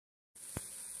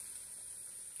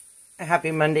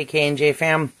Happy Monday, K&J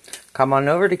fam. Come on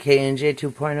over to K&J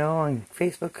 2.0 on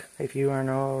Facebook if you aren't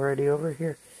already over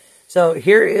here. So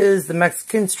here is the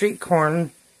Mexican street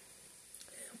corn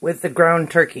with the ground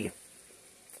turkey.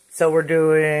 So we're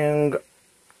doing,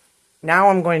 now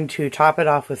I'm going to top it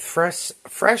off with fresh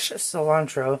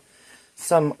cilantro,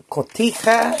 some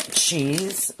cotija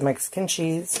cheese, Mexican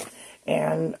cheese,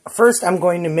 and first I'm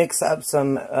going to mix up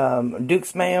some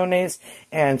Duke's mayonnaise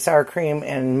and sour cream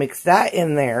and mix that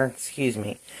in there, excuse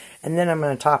me. And then I'm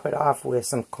going to top it off with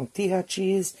some cotija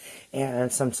cheese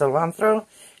and some cilantro.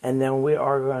 And then we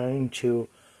are going to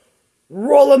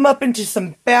roll them up into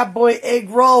some bad boy egg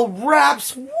roll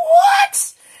wraps.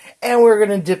 What? And we're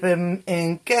going to dip them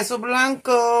in queso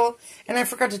blanco. And I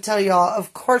forgot to tell y'all,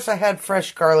 of course I had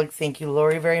fresh garlic. Thank you,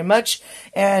 Lori, very much.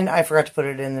 And I forgot to put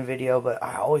it in the video, but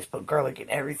I always put garlic in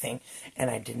everything.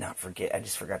 And I did not forget. I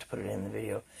just forgot to put it in the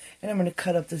video. And I'm going to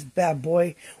cut up this bad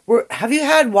boy. Have you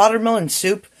had watermelon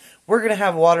soup? We're going to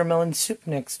have watermelon soup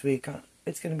next week.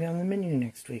 It's going to be on the menu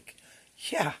next week.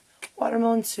 Yeah,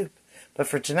 watermelon soup. But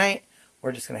for tonight,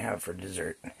 we're just going to have it for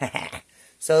dessert.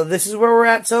 So this is where we're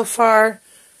at so far.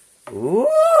 Ooh!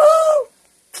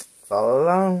 Follow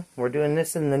along. We're doing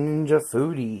this in the Ninja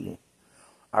Foodie.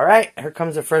 Alright, here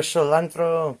comes the fresh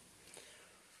cilantro.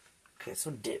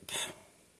 Queso dip.